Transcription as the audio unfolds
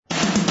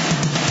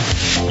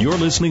You're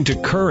listening to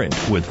Current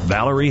with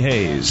Valerie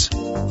Hayes.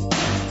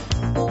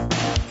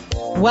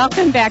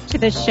 Welcome back to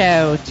the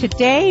show.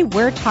 Today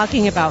we're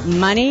talking about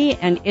money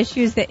and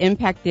issues that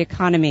impact the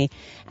economy.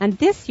 And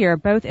this year,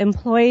 both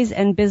employees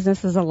and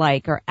businesses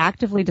alike are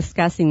actively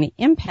discussing the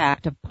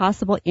impact of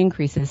possible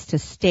increases to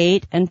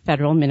state and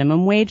federal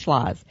minimum wage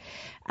laws.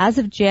 As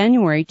of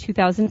January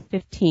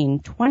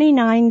 2015,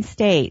 29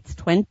 states,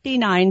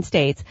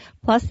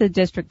 plus the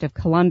District of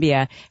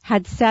Columbia,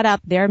 had set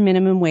up their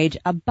minimum wage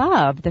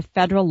above the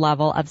federal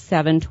level of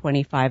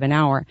 $7.25 an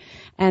hour.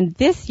 And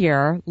this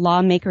year,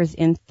 lawmakers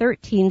in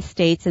 13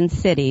 states and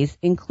cities,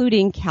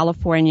 including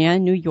California,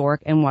 New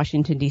York, and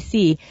Washington,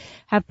 D.C.,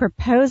 have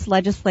proposed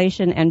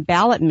legislation and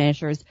ballot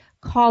measures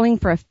calling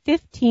for a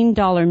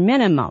 $15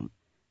 minimum,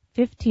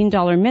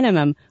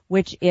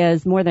 which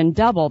is more than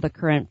double the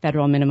current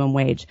federal minimum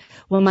wage.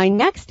 Well, my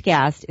next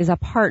guest is a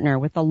partner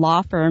with the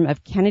law firm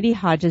of Kennedy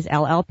Hodges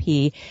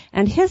LLP,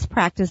 and his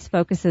practice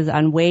focuses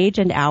on wage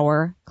and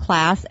hour,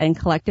 class and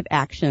collective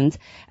actions,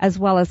 as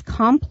well as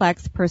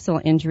complex personal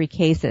injury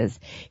cases.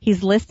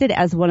 He's listed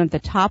as one of the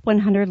top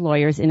 100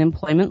 lawyers in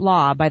employment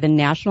law by the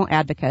National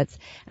Advocates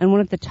and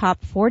one of the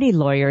top 40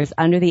 lawyers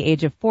under the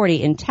age of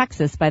 40 in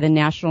Texas by the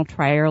National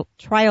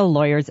Trial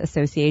Lawyers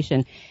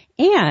Association.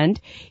 And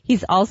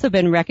he's also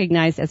been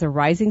recognized as a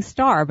rising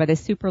star by the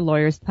Super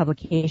Lawyers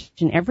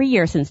publication every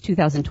year since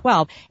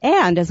 2012,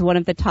 and as one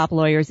of the top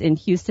lawyers in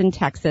Houston,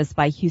 Texas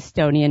by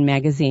Houstonian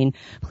magazine.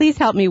 Please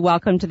help me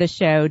welcome to the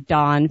show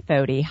Don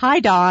Foti. Hi,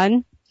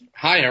 Don.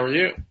 Hi, how are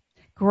you?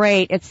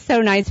 Great. It's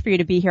so nice for you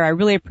to be here. I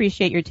really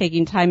appreciate your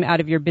taking time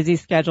out of your busy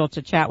schedule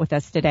to chat with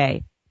us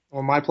today.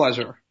 Well, my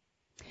pleasure.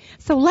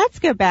 So let's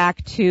go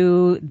back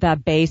to the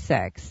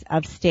basics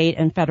of state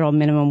and federal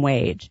minimum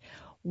wage.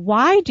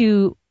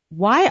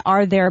 Why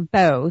are there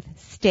both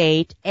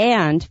state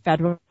and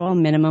federal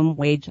minimum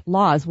wage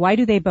laws? Why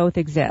do they both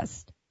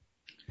exist?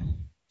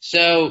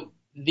 So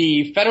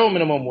the federal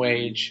minimum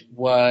wage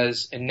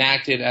was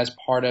enacted as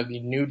part of the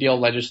New Deal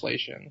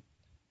legislation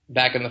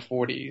back in the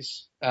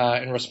 40s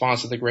in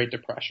response to the Great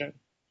Depression.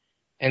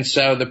 And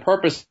so the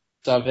purpose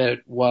of it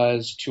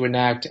was to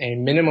enact a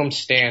minimum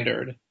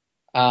standard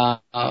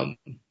that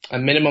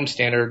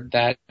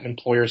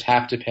employers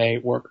have to pay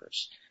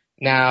workers.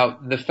 Now,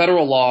 the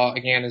federal law,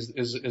 again, is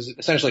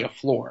essentially a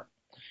floor.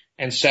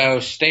 And so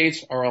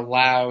states are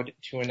allowed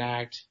to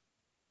enact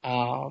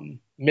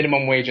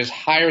minimum wages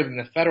higher than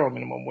the federal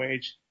minimum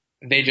wage.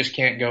 They just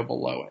can't go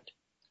below it.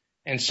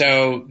 And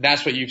so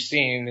that's what you've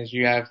seen is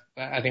you have,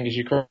 I think as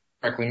you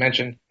correctly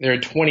mentioned, there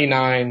are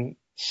 29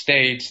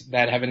 states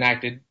that have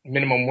enacted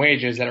minimum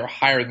wages that are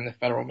higher than the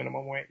federal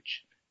minimum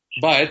wage.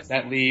 But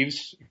that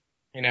leaves,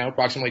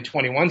 approximately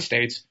 21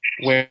 states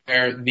where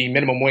the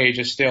minimum wage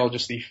is still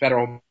just the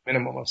federal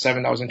minimum of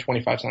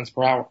 $7.25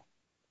 per hour.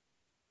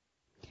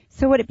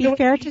 So would it be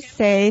fair to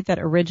say that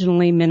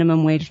originally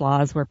minimum wage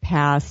laws were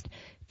passed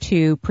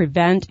to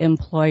prevent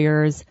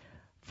employers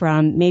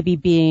from maybe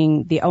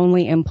being the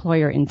only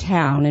employer in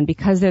town, and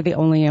because they're the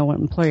only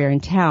employer in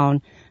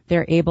town,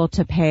 they're able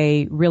to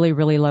pay really,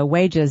 really low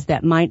wages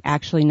that might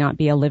actually not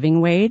be a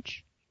living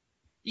wage?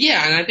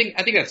 Yeah, and I think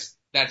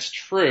that's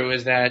true,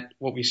 is that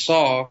what we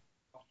saw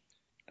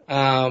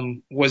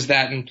was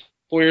that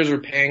employers were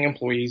paying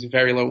employees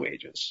very low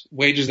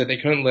wages that they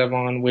couldn't live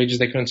on, wages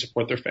they couldn't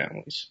support their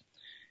families.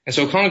 And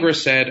so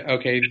Congress said,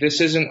 okay,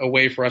 this isn't a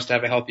way for us to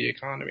have a healthy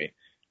economy.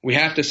 We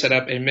have to set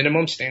up a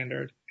minimum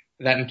standard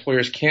that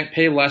employers can't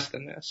pay less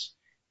than this.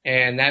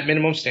 And that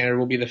minimum standard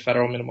will be the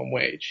federal minimum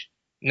wage.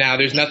 Now,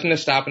 there's nothing to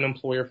stop an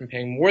employer from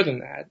paying more than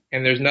that.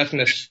 And there's nothing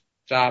to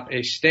stop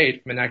a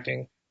state from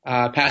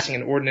passing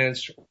an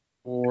ordinance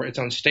or its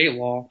own state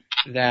law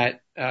that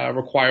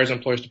requires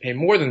employers to pay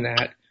more than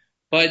that.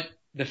 But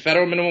the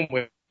federal minimum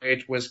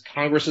wage was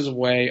Congress's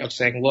way of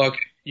saying, look,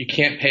 you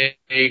can't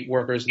pay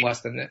workers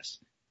less than this.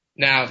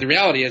 Now, the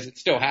reality is it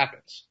still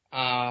happens,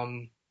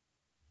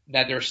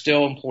 that there are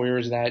still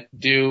employers that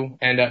do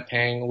end up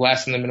paying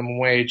less than the minimum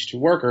wage to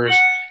workers.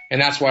 And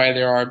that's why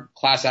there are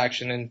class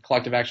action and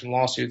collective action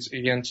lawsuits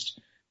against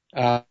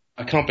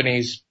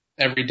companies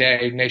every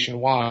day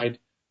nationwide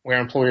where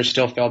employers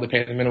still fail to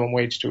pay the minimum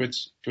wage to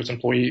its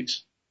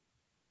employees.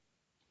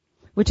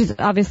 Which is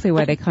obviously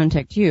why they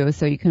contact you,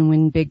 so you can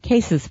win big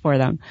cases for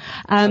them.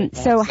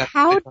 So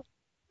how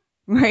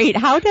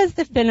does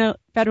the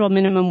federal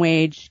minimum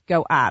wage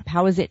go up?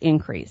 How is it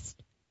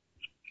increased?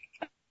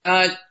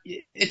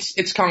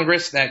 It's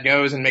Congress that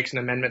goes and makes an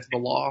amendment to the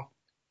law.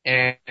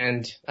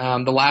 And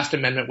the last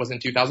amendment was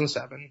in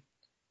 2007.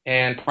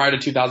 And prior to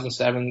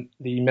 2007,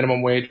 the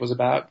minimum wage was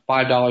about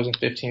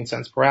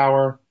 $5.15 per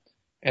hour.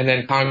 And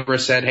then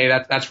Congress said, hey,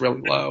 that's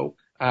really low.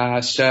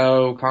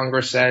 So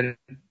Congress said,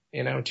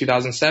 in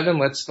 2007,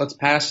 let's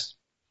pass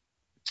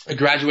a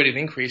graduated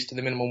increase to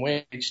the minimum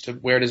wage to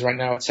where it is right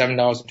now at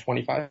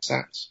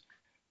 $7.25.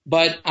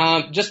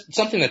 But just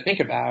something to think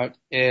about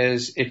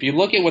is if you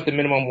look at what the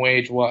minimum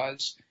wage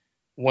was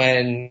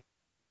when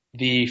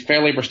the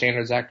Fair Labor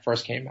Standards Act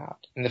first came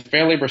out, and the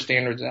Fair Labor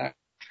Standards Act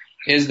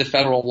is the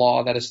federal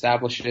law that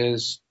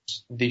establishes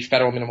the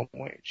federal minimum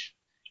wage.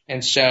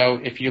 And so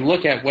if you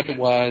look at what it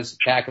was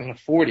back in the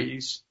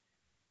 40s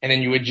and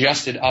then you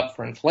adjust it up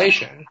for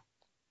inflation,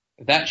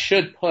 that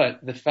should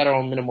put the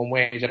federal minimum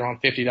wage at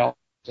around $50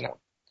 an hour.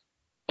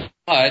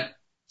 But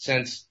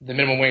since the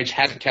minimum wage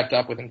hasn't kept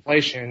up with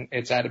inflation,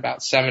 it's at about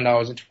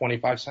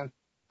 $7.25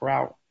 per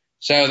hour.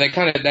 So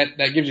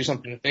that gives you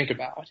something to think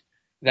about.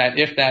 That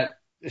if that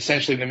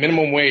essentially the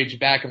minimum wage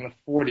back in the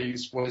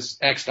 40s was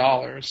X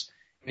dollars,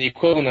 the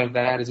equivalent of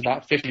that is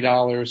about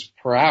 $50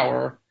 per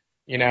hour,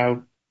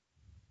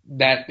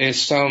 that is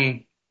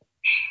some,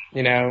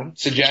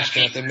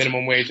 suggestion that the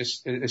minimum wage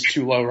is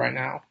too low right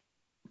now.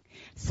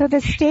 So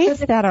the states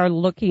that are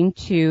looking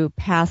to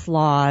pass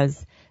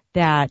laws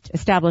that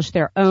establish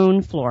their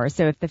own floor.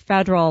 So if the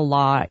federal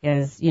law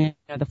is,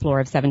 the floor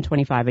of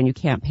 $7.25 and you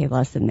can't pay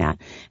less than that,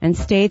 and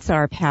states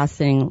are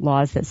passing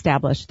laws that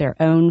establish their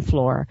own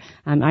floor.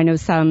 I know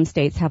some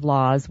states have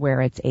laws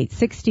where it's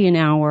 $8.60 an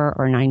hour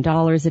or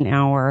 $9 an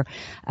hour.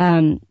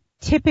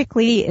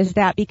 Typically, is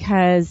that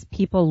because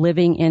people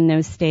living in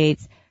those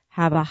states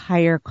have a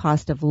higher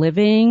cost of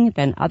living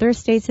than other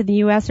states in the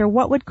U.S., or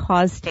what would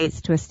cause states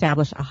to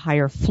establish a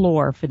higher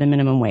floor for the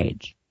minimum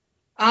wage?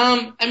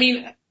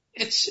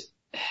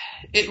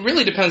 It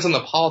really depends on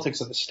the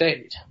politics of the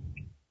state.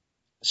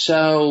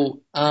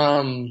 So,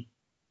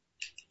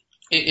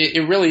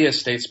 it really is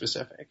state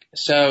specific.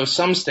 So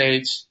some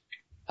states,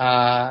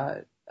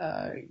 could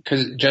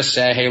just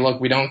say, hey, look,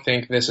 we don't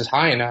think this is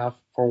high enough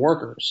for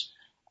workers.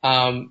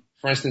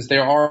 For instance,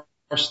 there are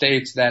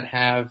states that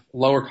have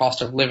lower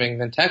cost of living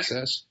than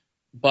Texas,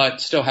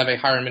 but still have a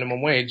higher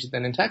minimum wage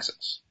than in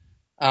Texas.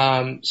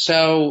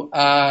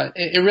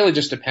 It really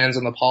just depends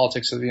on the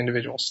politics of the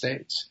individual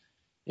states.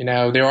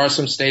 There are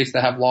some states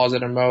that have laws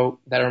that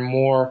are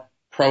more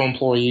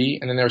pro-employee,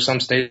 and then there are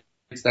some states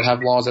that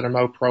have laws that are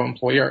more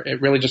pro-employer.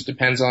 It really just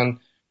depends on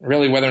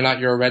really whether or not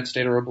you're a red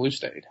state or a blue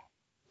state.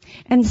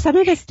 And some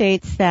of the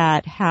states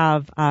that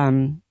have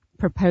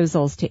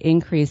proposals to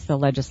increase the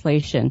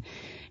legislation,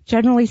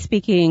 generally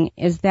speaking,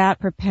 is that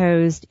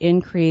proposed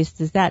increase,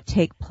 does that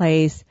take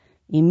place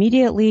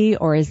immediately,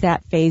 or is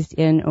that phased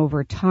in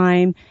over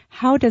time?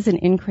 How does an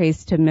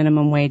increase to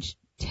minimum wage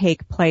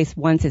take place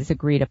once it's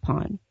agreed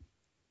upon?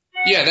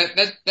 Yeah,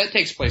 that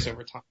takes place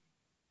over time.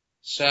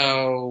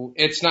 So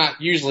it's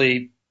not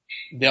usually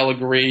they'll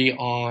agree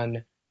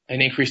on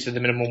an increase to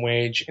the minimum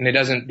wage and it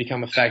doesn't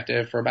become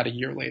effective for about a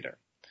year later.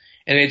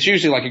 And it's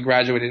usually like a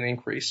graduated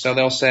increase. So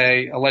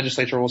a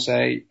legislature will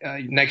say,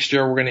 next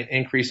year we're going to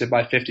increase it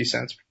by 50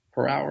 cents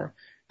per hour.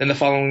 Then the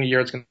following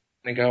year it's going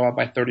to go up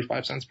by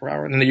 35 cents per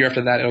hour. And then the year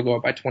after that it'll go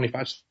up by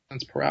 25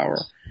 cents per hour.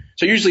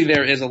 So usually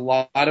there is a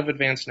lot of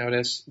advance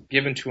notice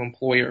given to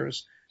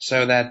employers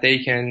so that they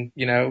can,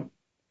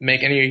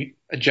 make any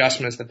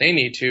adjustments that they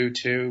need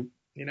to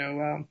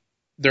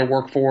their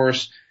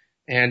workforce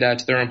and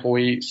to their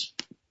employees.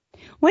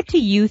 What do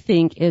you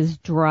think is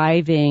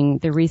driving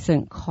the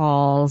recent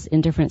calls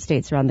in different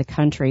states around the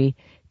country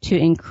to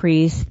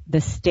increase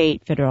the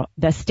state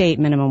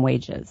minimum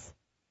wages?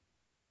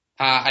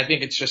 I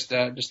think it's just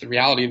the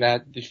reality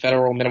that the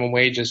federal minimum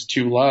wage is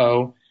too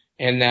low,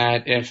 and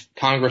that if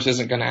Congress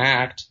isn't going to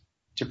act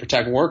to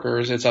protect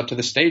workers, it's up to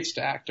the states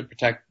to act to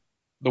protect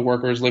the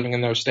workers living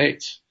in those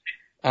states.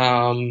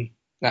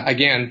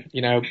 Again,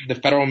 the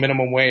federal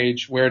minimum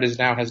wage, where it is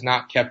now, has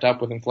not kept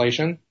up with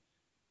inflation.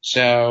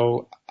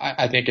 So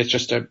I think it's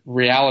just a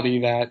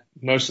reality that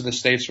most of the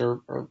states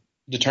are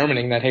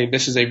determining that, hey,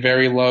 this is a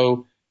very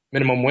low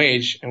minimum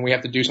wage and we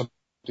have to do something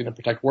to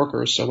protect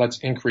workers. So let's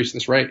increase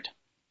this rate.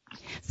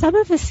 Some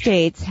of the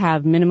states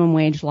have minimum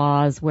wage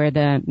laws where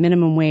the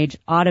minimum wage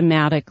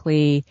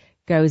automatically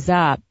goes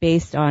up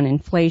based on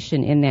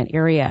inflation in that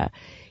area.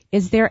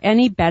 Is there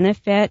any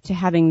benefit to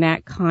having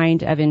that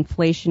kind of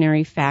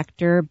inflationary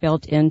factor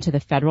built into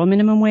the federal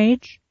minimum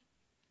wage?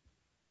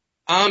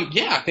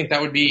 Yeah, I think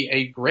that would be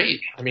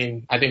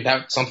I think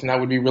that's something that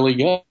would be really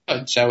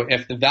good. So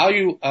if the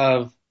value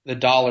of the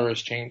dollar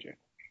is changing,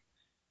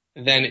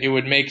 then it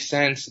would make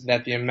sense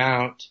that the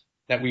amount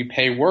that we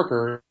pay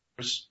workers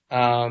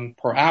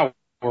per hour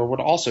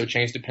would also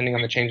change depending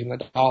on the change in the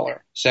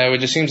dollar. So it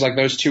just seems like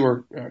those two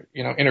are,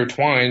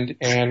 intertwined,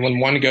 and when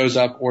one goes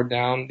up or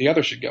down, the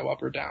other should go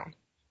up or down.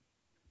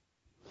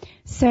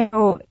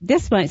 So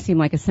this might seem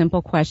like a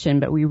simple question,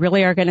 but we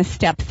really are going to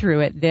step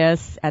through it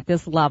at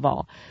this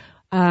level.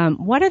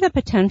 What are the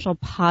potential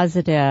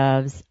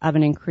positives of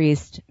an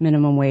increased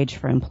minimum wage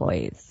for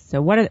employees?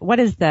 So what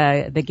is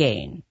the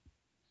gain?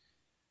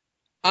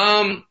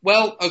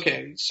 Well,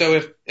 okay.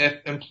 So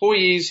if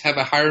employees have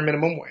a higher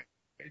minimum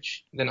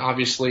wage, then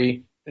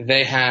obviously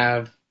they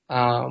have,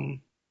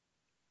 then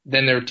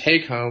their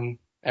take home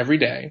every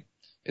day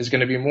is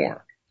going to be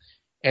more.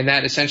 And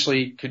that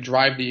essentially could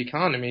drive the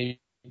economy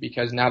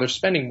because now they're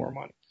spending more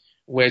money,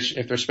 which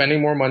if they're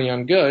spending more money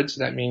on goods,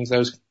 that means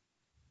those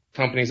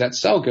companies that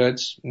sell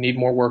goods need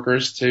more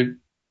workers to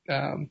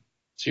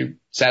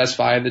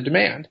satisfy the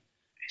demand.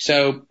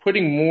 So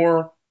putting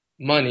more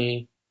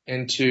money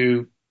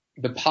into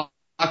the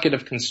pocket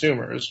of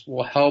consumers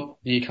will help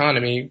the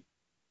economy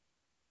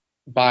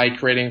by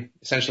creating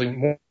essentially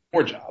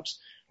more jobs,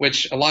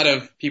 which a lot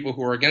of people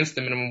who are against the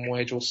minimum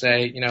wage will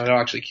say, it'll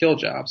actually kill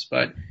jobs.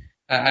 But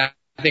I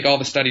think all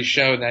the studies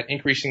show that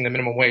increasing the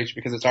minimum wage,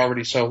 because it's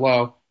already so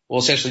low, will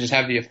essentially just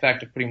have the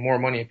effect of putting more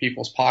money in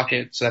people's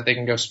pockets so that they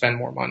can go spend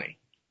more money.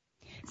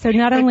 So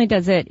not only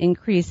does it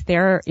increase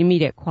their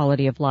immediate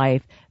quality of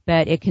life,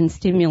 but it can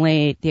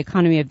stimulate the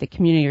economy of the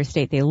community or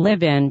state they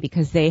live in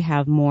because they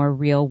have more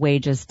real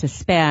wages to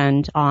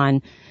spend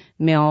on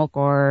milk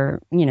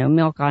or,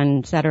 milk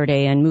on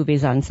Saturday and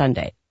movies on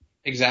Sunday.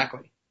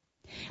 Exactly.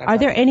 Are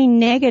there any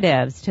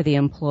negatives to the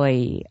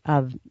employee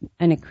of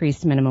an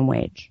increased minimum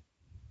wage?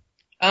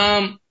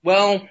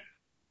 Well,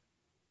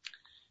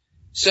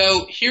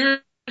 so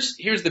here's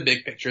the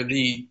big picture.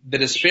 The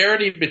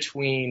disparity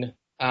between,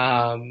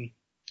 the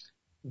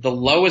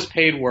lowest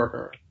paid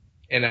worker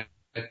in a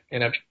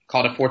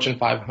called a Fortune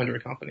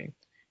 500 company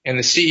and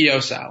the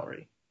CEO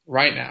salary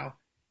right now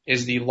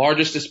is the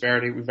largest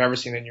disparity we've ever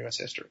seen in U.S.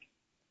 history.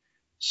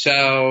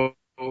 So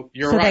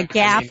you're right. So the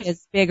gap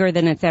is bigger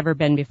than it's ever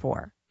been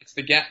before. It's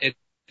the gap.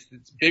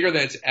 It's bigger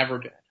than it's ever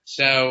been.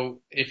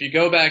 So if you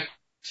go back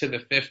to the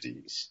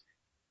 50s,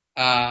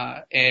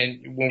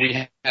 and when we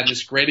had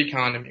this great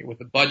economy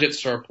with a budget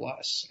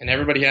surplus and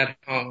everybody had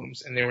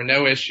homes and there were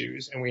no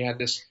issues and we had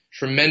this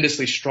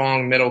tremendously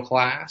strong middle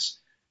class,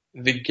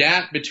 the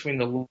gap between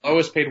the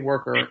lowest paid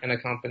worker in a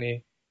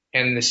company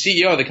and the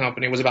CEO of the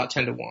company was about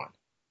 10 to 1.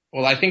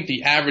 Well, I think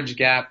the average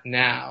gap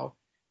now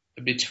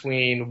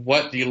between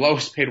what the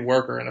lowest paid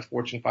worker in a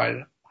Fortune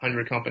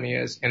 500 company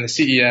is and the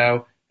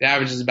CEO, the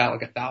average is about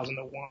like 1,000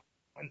 to 1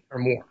 or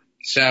more.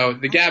 So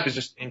the gap is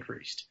just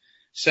increased.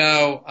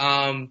 So,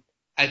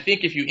 I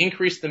think if you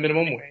increase the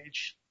minimum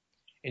wage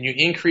and you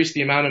increase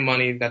the amount of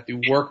money that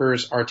the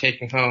workers are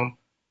taking home,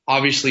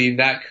 obviously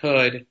that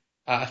could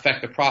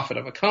affect the profit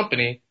of a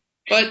company.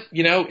 But,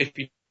 if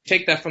you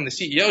take that from the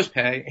CEO's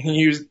pay and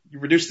you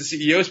reduce the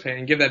CEO's pay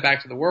and give that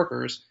back to the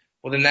workers,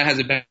 well, then that has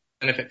a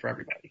benefit for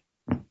everybody.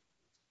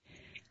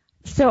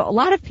 So a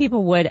lot of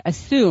people would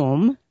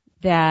assume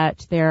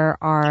that there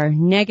are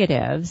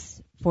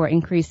negatives for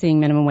increasing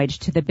minimum wage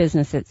to the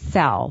business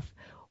itself.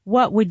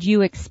 What would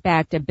you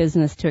expect a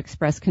business to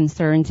express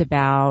concerns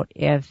about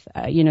if,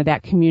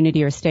 that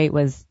community or state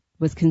was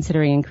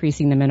considering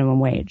increasing the minimum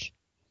wage?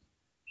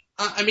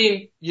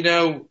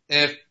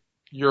 If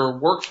your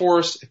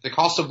workforce, if the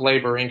cost of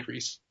labor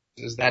increases,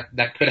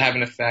 that could have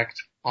an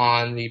effect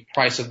on the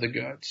price of the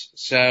goods.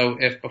 So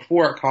if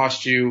before it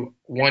cost you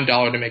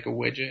 $1 to make a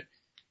widget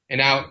and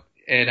now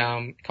it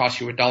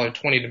costs you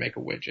 $1.20 to make a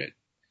widget,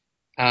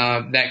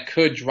 that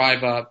could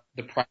drive up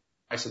the price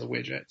of the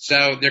widget.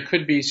 So there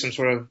could be some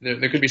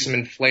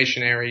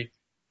inflationary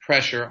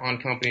pressure on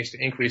companies to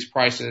increase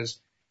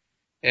prices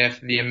if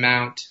the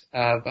amount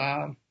of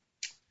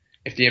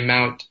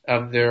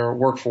their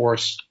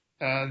workforce,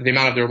 the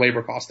amount of their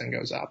labor cost then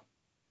goes up.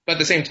 But at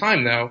the same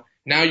time though,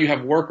 now you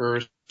have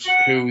workers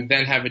who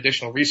then have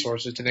additional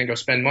resources to then go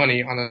spend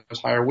money on those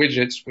higher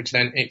widgets, which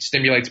then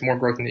stimulates more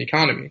growth in the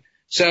economy.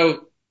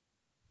 So,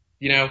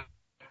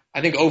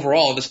 I think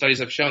overall the studies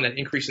have shown that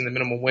increasing the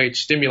minimum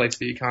wage stimulates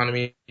the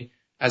economy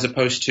as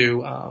opposed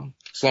to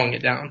slowing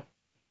it down.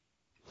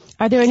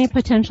 Are there any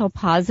potential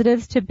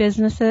positives to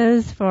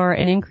businesses for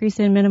an increase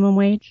in minimum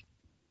wage?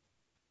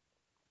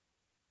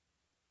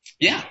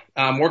 Yeah,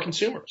 more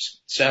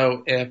consumers.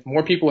 So if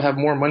more people have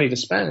more money to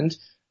spend,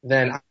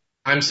 then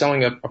I'm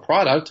selling a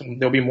product,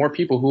 and there'll be more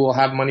people who will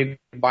have money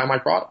to buy my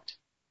product.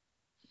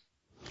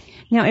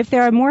 Now, if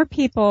there are more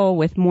people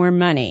with more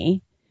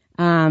money,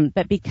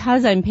 but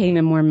because I'm paying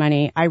them more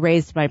money, I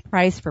raised my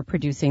price for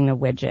producing the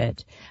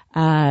widget.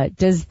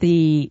 Does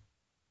the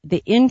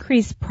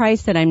increased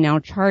price that I'm now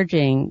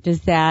charging,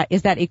 is that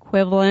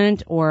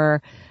equivalent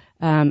or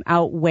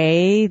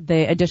outweigh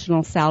the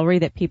additional salary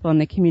that people in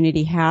the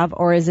community have,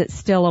 or is it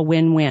still a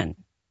win-win?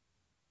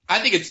 I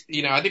think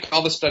I think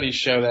all the studies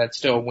show that it's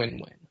still a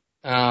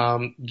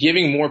win-win.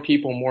 Giving more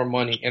people more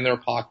money in their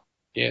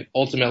pocket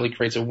ultimately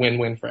creates a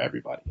win-win for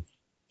everybody.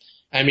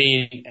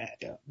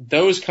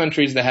 Those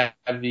countries that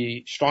have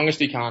the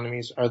strongest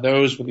economies are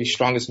those with the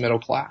strongest middle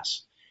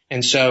class.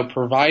 And so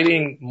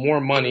providing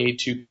more money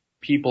to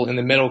people in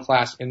the middle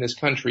class in this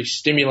country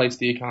stimulates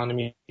the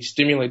economy,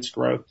 stimulates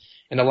growth,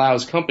 and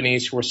allows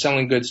companies who are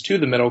selling goods to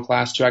the middle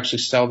class to actually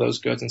sell those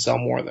goods and sell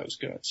more of those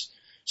goods.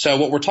 So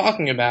what we're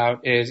talking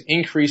about is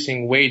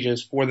increasing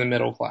wages for the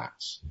middle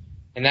class,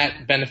 and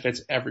that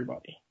benefits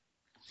everybody.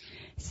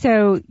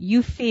 So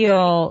you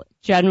feel,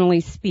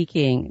 generally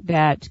speaking,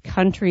 that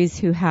countries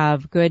who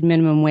have good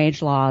minimum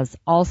wage laws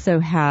also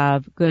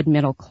have good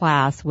middle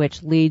class,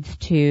 which leads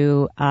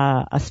to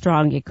a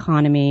strong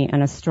economy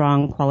and a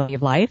strong quality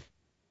of life?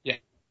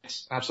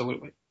 Yes,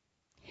 absolutely.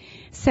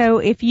 So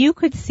if you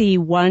could see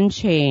one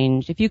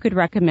change, if you could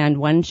recommend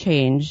one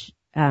change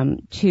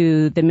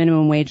to the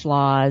minimum wage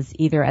laws,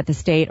 either at the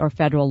state or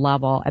federal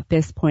level at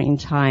this point in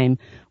time,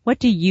 what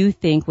do you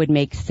think would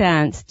make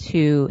sense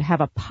to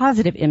have a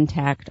positive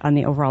impact on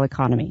the overall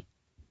economy?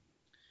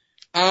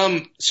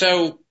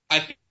 So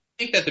I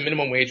think that the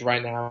minimum wage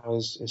right now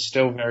is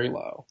still very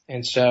low.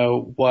 And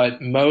so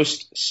what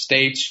most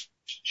states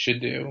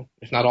should do,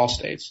 if not all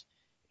states,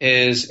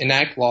 is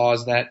enact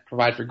laws that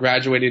provide for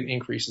graduated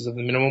increases of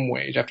the minimum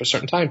wage after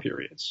certain time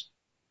periods.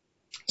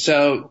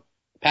 So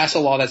pass a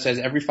law that says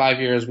every 5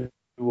 years we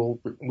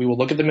will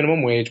look at the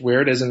minimum wage,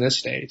 where it is in this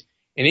state,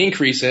 and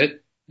increase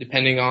it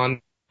depending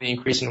on the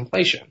increase in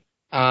inflation.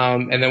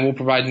 And then we'll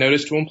provide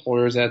notice to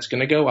employers that it's going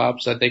to go up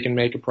so that they can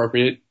make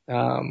appropriate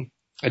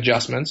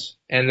adjustments,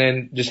 and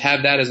then just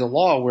have that as a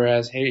law.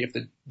 Whereas, hey, if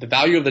the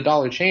value of the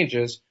dollar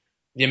changes,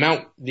 the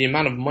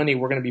amount of money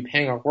we're going to be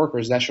paying our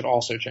workers, that should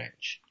also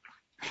change.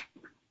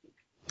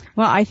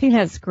 Well, I think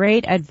that's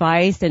great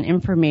advice and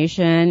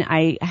information.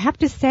 I have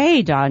to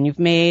say, Don, you've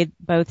made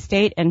both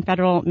state and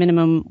federal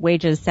minimum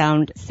wages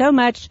sound so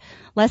much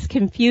less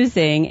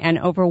confusing and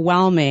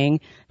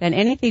overwhelming than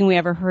anything we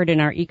ever heard in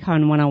our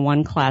Econ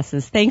 101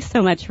 classes. Thanks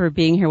so much for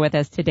being here with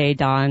us today,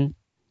 Don.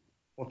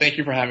 Well, thank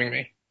you for having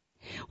me.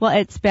 Well,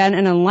 it's been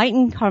an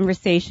enlightened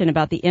conversation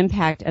about the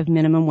impact of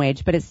minimum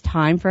wage, but it's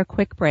time for a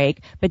quick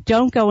break. But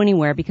don't go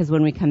anywhere, because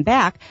when we come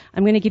back,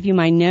 I'm going to give you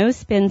my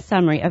no-spin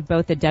summary of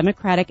both the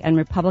Democratic and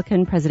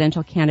Republican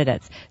presidential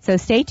candidates. So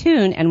stay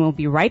tuned, and we'll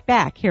be right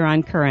back here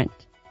on Current.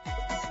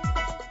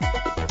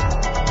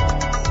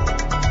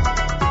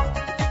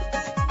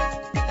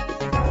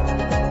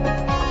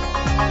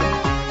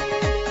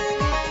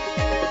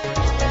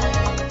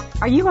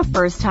 Are you a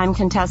first-time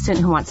contestant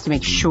who wants to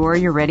make sure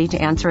you're ready to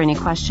answer any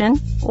question?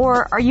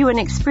 Or are you an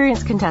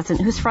experienced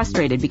contestant who's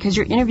frustrated because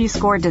your interview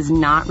score does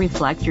not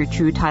reflect your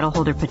true title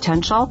holder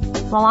potential?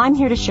 Well, I'm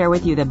here to share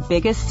with you the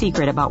biggest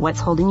secret about what's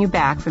holding you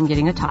back from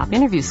getting a top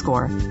interview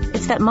score.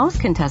 It's that most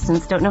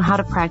contestants don't know how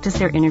to practice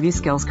their interview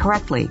skills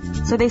correctly.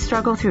 So they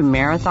struggle through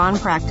marathon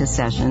practice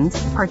sessions,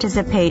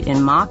 participate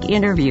in mock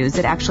interviews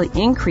that actually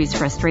increase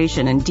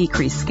frustration and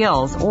decrease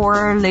skills,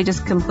 or they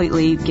just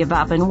completely give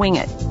up and wing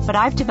it. But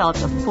I've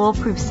developed a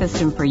foolproof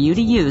system for you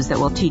to use that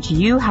will teach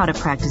you how to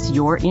practice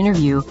your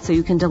interview so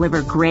you can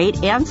deliver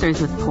great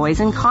answers with poise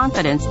and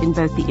confidence in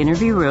both the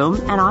interview room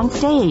and on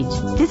stage.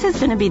 This is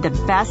going to be the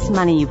best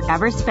money you've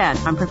ever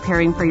spent on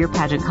preparing for your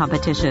pageant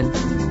competition.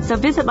 So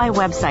visit my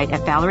website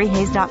at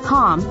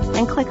ValerieHayes.com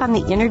and click on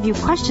the Interview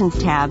Questions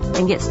tab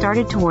and get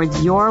started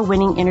towards your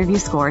winning interview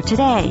score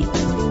today.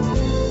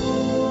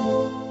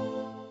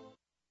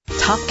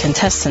 Top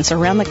contestants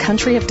around the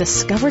country have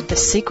discovered the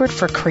secret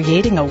for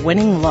creating a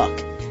winning look.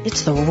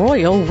 It's the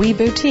Royal We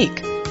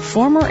Boutique.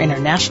 Former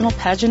international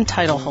pageant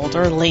title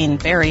holder Lane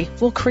Berry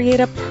will create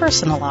a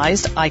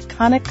personalized,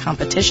 iconic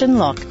competition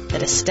look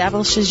that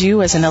establishes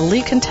you as an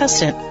elite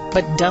contestant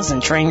but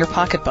doesn't drain your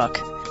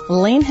pocketbook.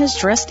 Lane has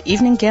dressed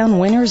evening gown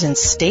winners in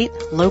state,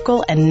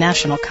 local, and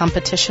national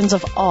competitions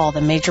of all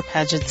the major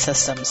pageant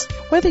systems.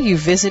 Whether you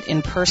visit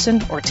in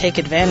person or take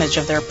advantage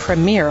of their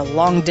premier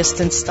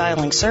long-distance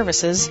styling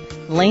services,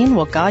 Lane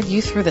will guide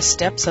you through the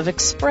steps of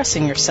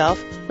expressing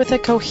yourself with a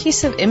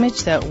cohesive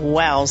image that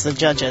wows the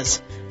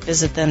judges.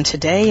 Visit them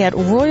today at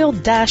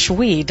royal-we.com.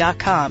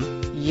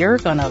 You're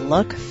gonna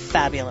look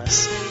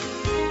fabulous.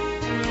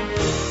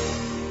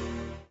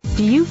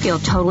 Do you feel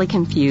totally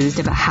confused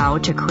about how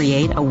to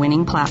create a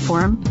winning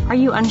platform? Are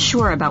you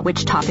unsure about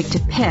which topic to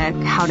pick,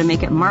 how to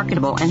make it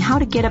marketable, and how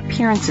to get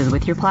appearances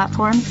with your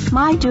platform?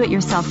 My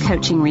do-it-yourself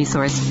coaching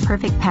resource,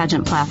 Perfect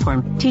Pageant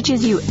Platform,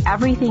 teaches you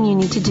everything you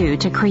need to do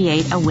to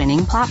create a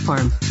winning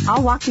platform.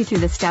 I'll walk you through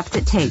the steps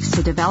it takes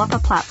to develop a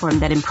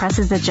platform that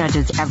impresses the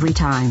judges every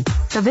time.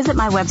 So visit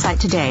my website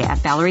today at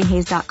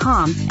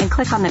ValerieHayes.com and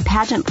click on the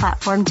Pageant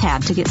Platform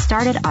tab to get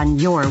started on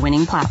your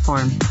winning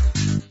platform.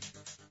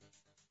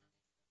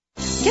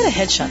 Get a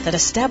headshot that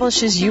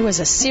establishes you as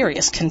a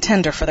serious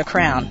contender for the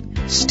crown.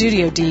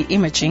 Studio D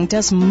Imaging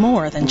does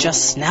more than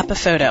just snap a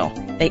photo.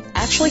 They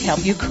actually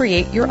help you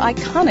create your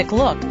iconic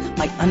look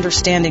by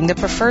understanding the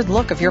preferred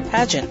look of your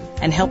pageant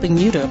and helping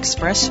you to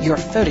express your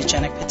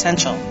photogenic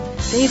potential.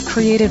 They've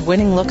created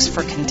winning looks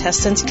for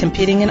contestants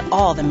competing in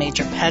all the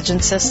major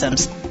pageant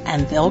systems,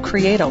 and they'll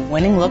create a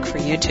winning look for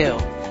you too.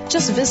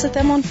 Just visit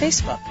them on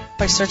Facebook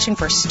by searching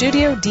for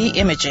Studio D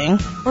Imaging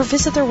or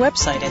visit their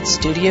website at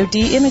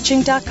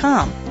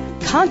studiodimaging.com.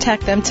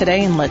 Contact them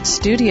today and let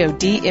Studio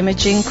D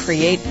Imaging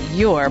create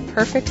your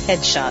perfect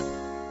headshot.